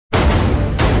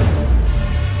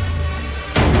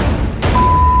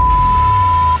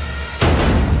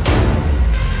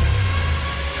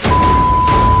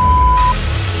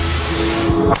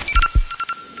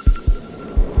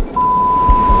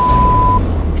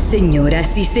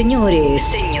Señoras y señores.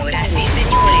 Señoras y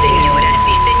señores. Señoras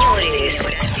y señores.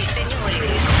 Señoras y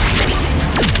señores.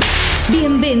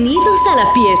 Bienvenidos a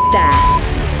la fiesta.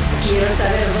 Quiero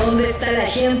saber dónde está la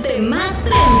gente más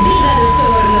prendida de su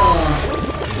horno.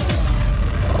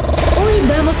 Hoy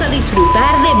vamos a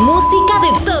disfrutar de música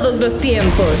de todos los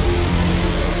tiempos.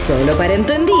 Solo para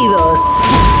entendidos.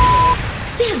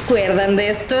 ¿Se acuerdan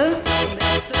de esto?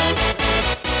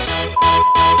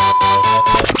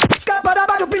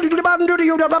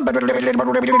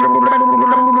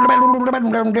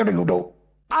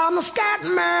 I'm a scat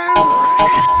man.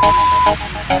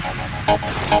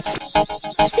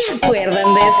 ¿Se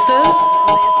acuerdan de esto?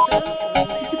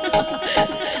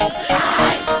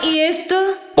 ¿Y esto?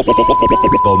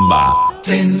 Bomba.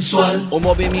 Sensual. Un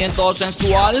movimiento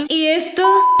sensual. ¿Y esto?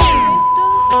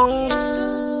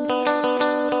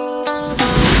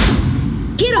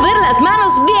 Quiero ver las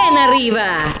manos bien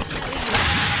arriba.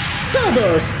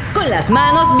 Todos con las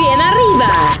manos bien arriba.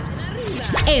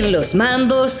 En los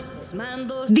mandos,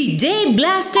 DJ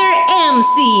Blaster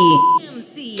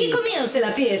MC. Que comience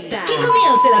la fiesta. Que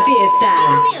comience la fiesta.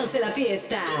 Que comience la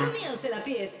fiesta. Que comience la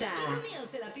fiesta. Que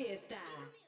comience la fiesta.